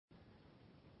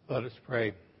Let us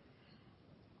pray.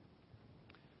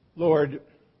 Lord,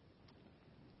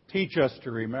 teach us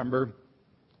to remember.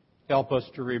 Help us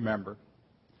to remember.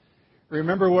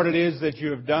 Remember what it is that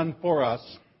you have done for us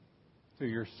through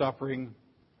your suffering,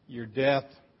 your death,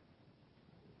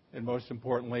 and most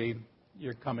importantly,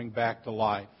 your coming back to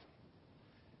life.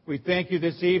 We thank you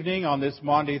this evening on this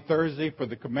Maundy Thursday for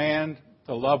the command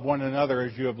to love one another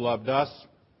as you have loved us,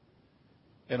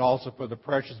 and also for the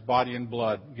precious body and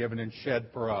blood given and shed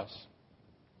for us,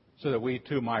 so that we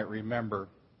too might remember.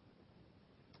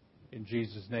 In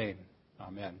Jesus' name,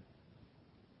 amen.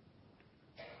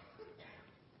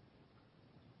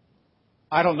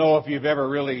 I don't know if you've ever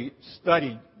really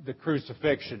studied the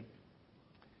crucifixion.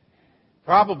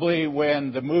 Probably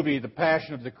when the movie The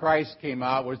Passion of the Christ came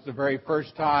out was the very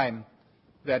first time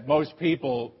that most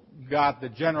people got the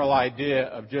general idea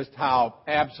of just how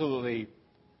absolutely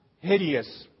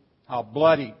hideous, how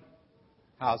bloody,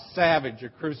 how savage a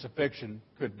crucifixion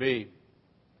could be.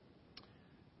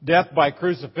 Death by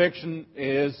crucifixion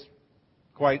is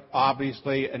quite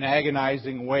obviously an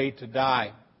agonizing way to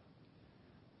die.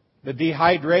 The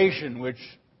dehydration which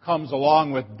comes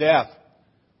along with death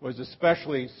was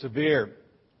especially severe.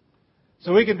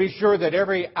 So we can be sure that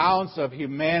every ounce of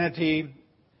humanity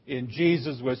in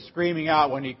Jesus was screaming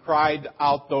out when he cried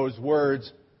out those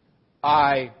words,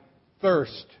 "I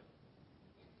thirst."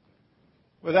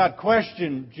 Without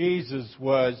question, Jesus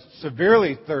was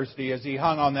severely thirsty as he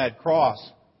hung on that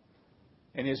cross.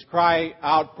 And his cry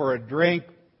out for a drink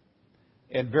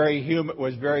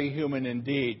was very human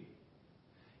indeed.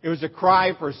 It was a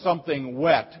cry for something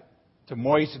wet to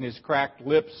moisten his cracked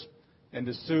lips and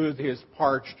to soothe his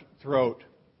parched throat.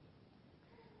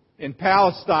 In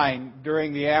Palestine,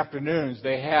 during the afternoons,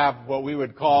 they have what we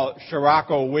would call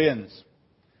Scirocco winds.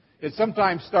 It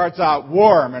sometimes starts out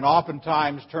warm and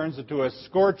oftentimes turns into a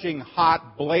scorching,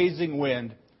 hot, blazing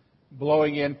wind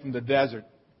blowing in from the desert.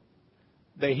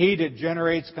 The heat it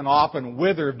generates can often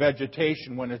wither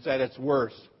vegetation when it's at its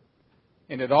worst.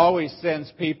 And it always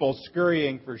sends people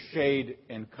scurrying for shade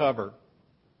and cover.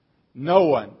 No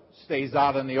one stays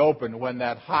out in the open when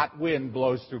that hot wind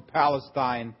blows through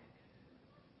Palestine,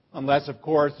 unless, of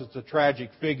course, it's a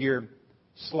tragic figure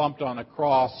slumped on a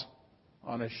cross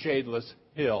on a shadeless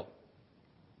hill.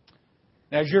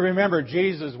 As you remember,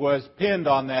 Jesus was pinned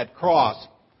on that cross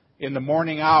in the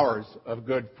morning hours of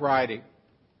Good Friday.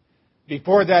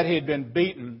 Before that, he had been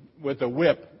beaten with a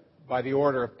whip by the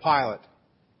order of Pilate.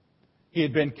 He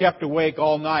had been kept awake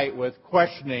all night with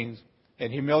questionings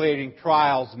and humiliating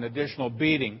trials and additional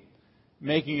beating,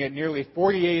 making it nearly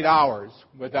 48 hours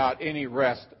without any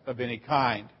rest of any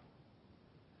kind.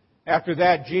 After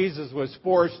that, Jesus was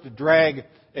forced to drag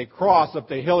a cross up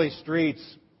the hilly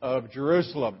streets of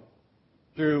Jerusalem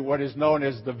through what is known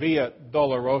as the Via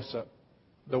Dolorosa,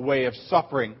 the way of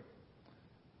suffering,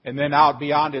 and then out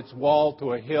beyond its wall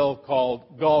to a hill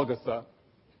called Golgotha,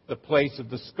 the place of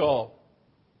the skull.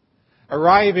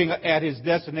 Arriving at his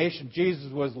destination,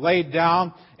 Jesus was laid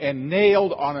down and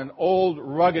nailed on an old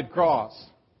rugged cross.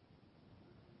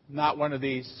 Not one of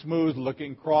these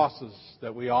smooth-looking crosses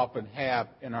that we often have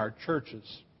in our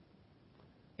churches.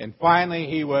 And finally,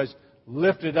 he was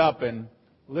lifted up, and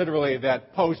literally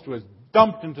that post was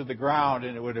dumped into the ground,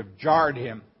 and it would have jarred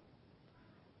him.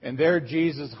 And there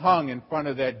Jesus hung in front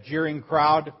of that jeering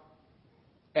crowd,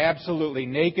 absolutely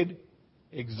naked,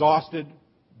 exhausted,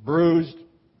 bruised,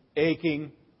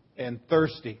 aching, and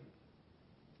thirsty.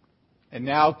 And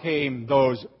now came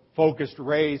those focused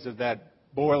rays of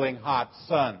that boiling hot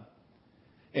sun.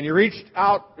 And he reached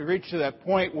to that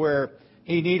point where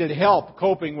he needed help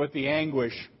coping with the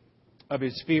anguish of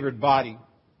his fevered body.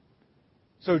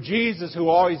 So Jesus, who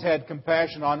always had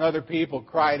compassion on other people,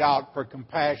 cried out for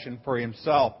compassion for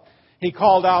himself. He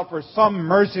called out for some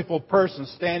merciful person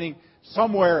standing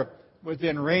somewhere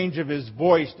within range of his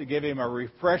voice to give him a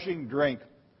refreshing drink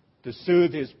to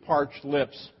soothe his parched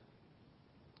lips.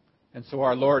 And so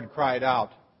our Lord cried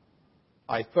out,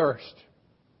 "I thirst."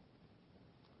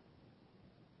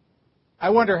 I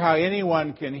wonder how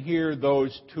anyone can hear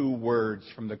those two words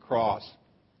from the cross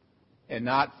and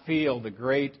not feel the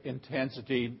great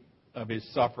intensity of his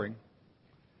suffering.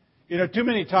 You know, too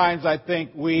many times I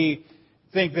think we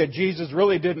think that Jesus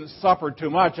really didn't suffer too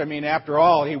much. I mean, after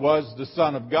all, he was the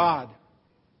Son of God.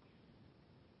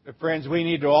 But friends, we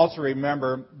need to also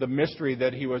remember the mystery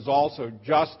that he was also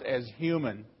just as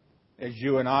human as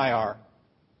you and I are.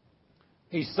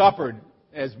 He suffered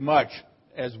as much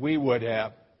as we would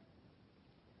have.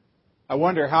 I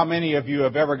wonder how many of you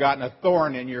have ever gotten a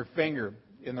thorn in your finger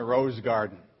in the rose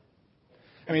garden.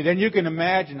 I mean, then you can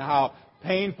imagine how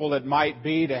painful it might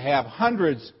be to have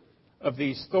hundreds of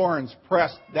these thorns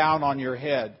pressed down on your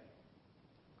head.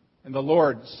 And the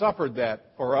Lord suffered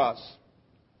that for us.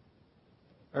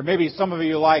 Or maybe some of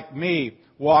you, like me,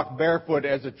 walked barefoot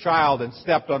as a child and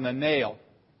stepped on a nail.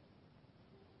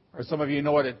 Or some of you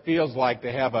know what it feels like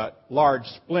to have a large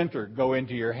splinter go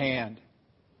into your hand.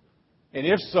 And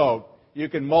if so, you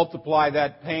can multiply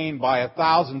that pain by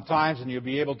 1,000 times and you'll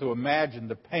be able to imagine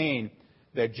the pain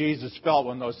that Jesus felt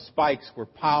when those spikes were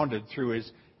pounded through His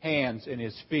hands and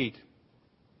His feet.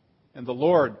 And the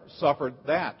Lord suffered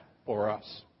that for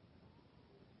us.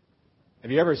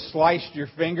 Have you ever sliced your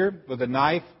finger with a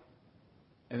knife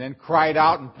and then cried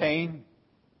out in pain?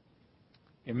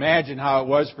 Imagine how it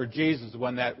was for Jesus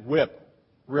when that whip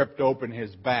ripped open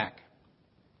His back.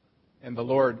 And the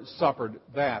Lord suffered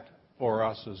that for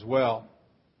us as well.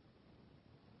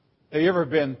 Have you ever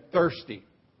been thirsty?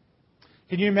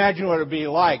 Can you imagine what it would be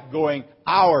like going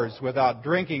hours without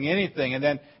drinking anything and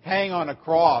then hang on a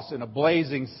cross in a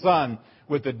blazing sun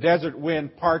with the desert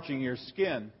wind parching your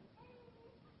skin?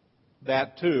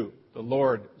 That too, the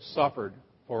Lord suffered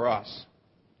for us.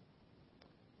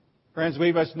 Friends,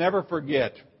 we must never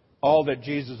forget all that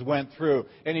Jesus went through.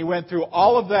 And He went through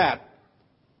all of that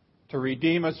to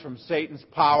redeem us from Satan's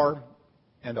power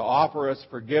and to offer us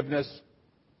forgiveness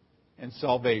and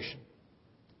salvation.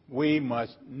 We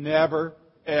must never,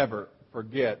 ever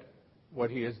forget what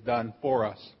He has done for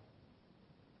us.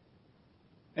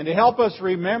 And to help us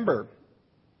remember,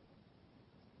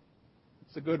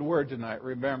 it's a good word tonight,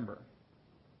 remember.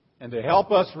 And to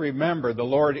help us remember, the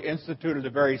Lord instituted a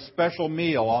very special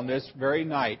meal on this very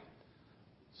night,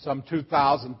 some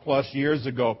 2,000 plus years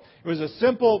ago. It was a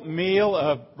simple meal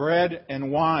of bread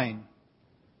and wine,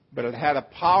 but it had a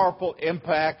powerful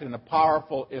impact and a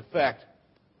powerful effect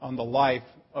on the life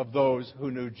of those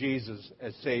who knew Jesus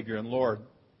as Savior and Lord.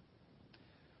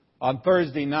 On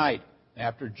Thursday night,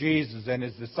 after Jesus and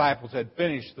His disciples had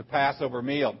finished the Passover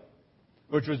meal,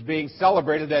 which was being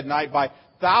celebrated that night by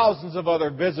thousands of other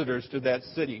visitors to that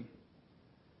city,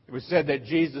 it was said that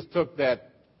Jesus took that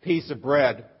piece of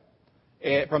bread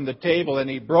from the table and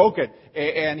He broke it,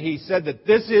 and He said that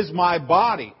this is my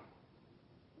body,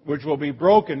 which will be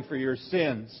broken for your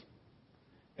sins.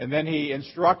 And then He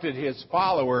instructed His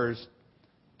followers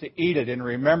to eat it in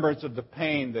remembrance of the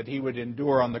pain that He would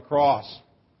endure on the cross.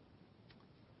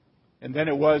 And then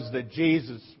it was that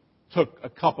Jesus took a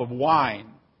cup of wine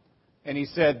and He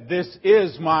said, "This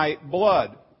is my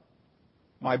blood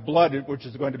which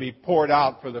is going to be poured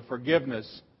out for the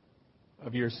forgiveness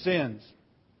of your sins."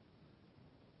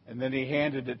 And then He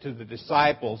handed it to the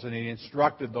disciples and He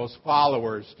instructed those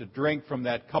followers to drink from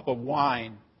that cup of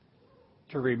wine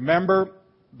to remember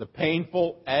the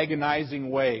painful, agonizing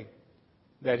way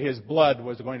that His blood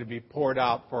was going to be poured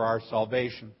out for our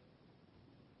salvation.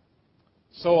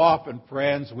 So often,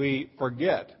 friends, we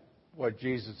forget what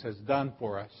Jesus has done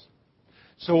for us.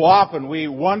 So often we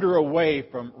wander away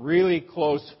from really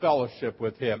close fellowship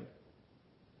with Him.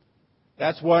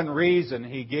 That's one reason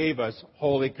He gave us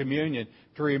Holy Communion,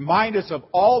 to remind us of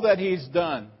all that He's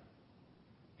done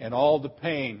and all the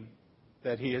pain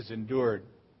that He has endured.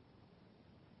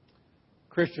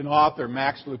 Christian author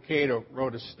Max Lucado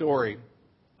wrote a story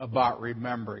about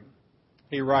remembering.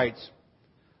 He writes,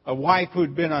 "A wife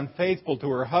who'd been unfaithful to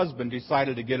her husband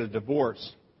decided to get a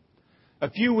divorce. A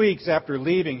few weeks after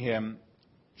leaving him,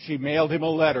 she mailed him a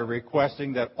letter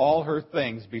requesting that all her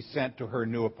things be sent to her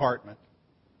new apartment.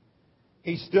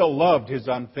 He still loved his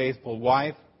unfaithful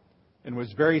wife and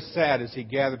was very sad as he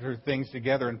gathered her things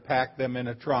together and packed them in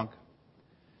a trunk.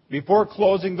 Before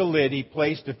closing the lid, he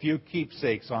placed a few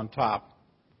keepsakes on top.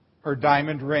 Her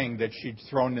diamond ring that she'd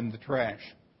thrown in the trash,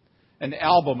 an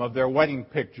album of their wedding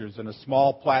pictures, and a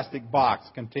small plastic box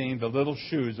containing the little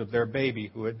shoes of their baby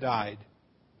who had died.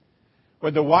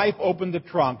 When the wife opened the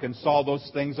trunk and saw those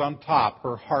things on top,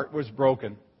 her heart was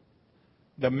broken.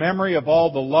 The memory of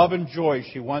all the love and joy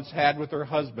she once had with her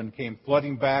husband came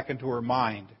flooding back into her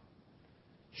mind.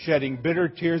 Shedding bitter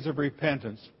tears of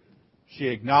repentance, she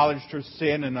acknowledged her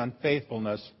sin and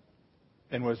unfaithfulness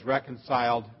and was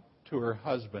reconciled to her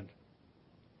husband."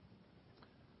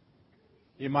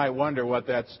 You might wonder what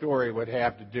that story would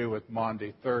have to do with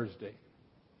Maundy Thursday.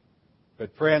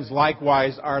 But friends,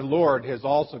 likewise, our Lord has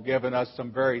also given us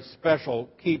some very special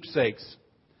keepsakes,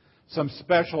 some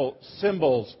special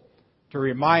symbols to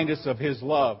remind us of His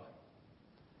love.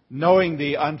 Knowing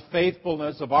the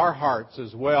unfaithfulness of our hearts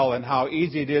as well and how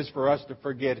easy it is for us to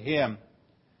forget Him,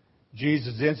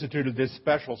 Jesus instituted this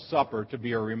special supper to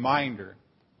be a reminder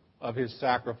of His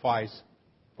sacrifice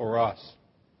for us.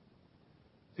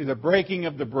 See, the breaking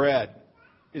of the bread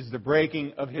is the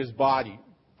breaking of His body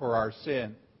for our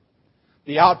sin.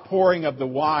 The outpouring of the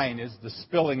wine is the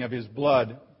spilling of His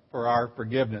blood for our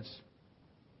forgiveness.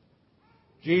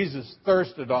 Jesus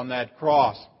thirsted on that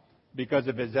cross because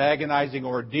of His agonizing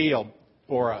ordeal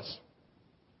for us.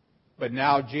 But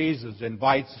now Jesus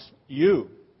invites you.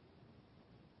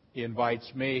 He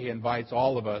invites me. He invites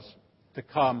all of us to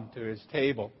come to His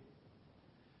table.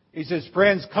 He says,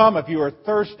 friends, come if you are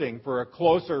thirsting for a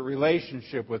closer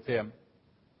relationship with Him.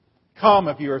 Come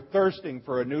if you are thirsting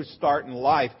for a new start in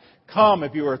life. Come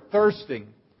if you are thirsting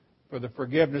for the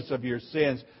forgiveness of your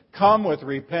sins. Come with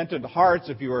repentant hearts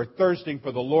if you are thirsting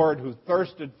for the Lord who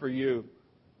thirsted for you.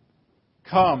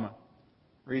 Come,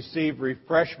 receive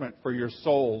refreshment for your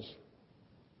souls.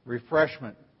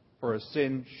 Refreshment for a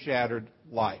sin-shattered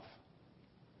life.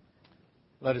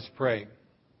 Let us pray.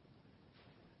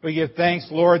 We give thanks,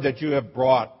 Lord, that you have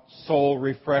brought soul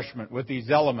refreshment with these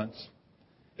elements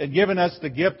and given us the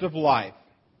gift of life.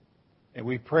 And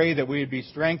we pray that we would be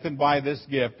strengthened by this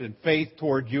gift in faith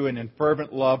toward you and in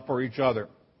fervent love for each other.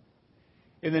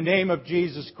 In the name of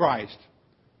Jesus Christ,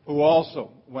 who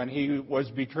also, when He was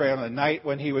betrayed, on the night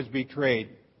when He was betrayed,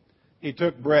 He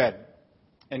took bread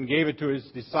and gave it to His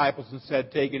disciples and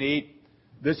said, take and eat.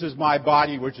 This is my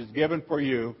body which is given for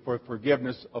you for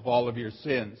forgiveness of all of your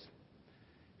sins.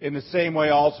 In the same way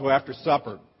also after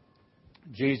supper,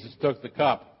 Jesus took the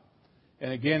cup.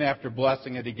 And again, after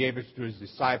blessing it, He gave it to His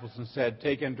disciples and said,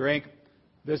 take and drink.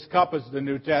 This cup is the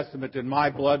New Testament in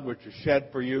my blood, which is shed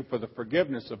for you for the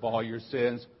forgiveness of all your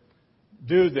sins.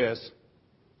 Do this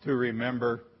to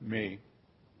remember me.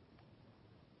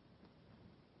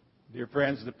 Dear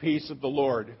friends, the peace of the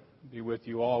Lord be with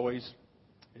you always.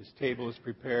 His table is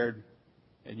prepared,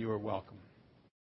 and you are welcome.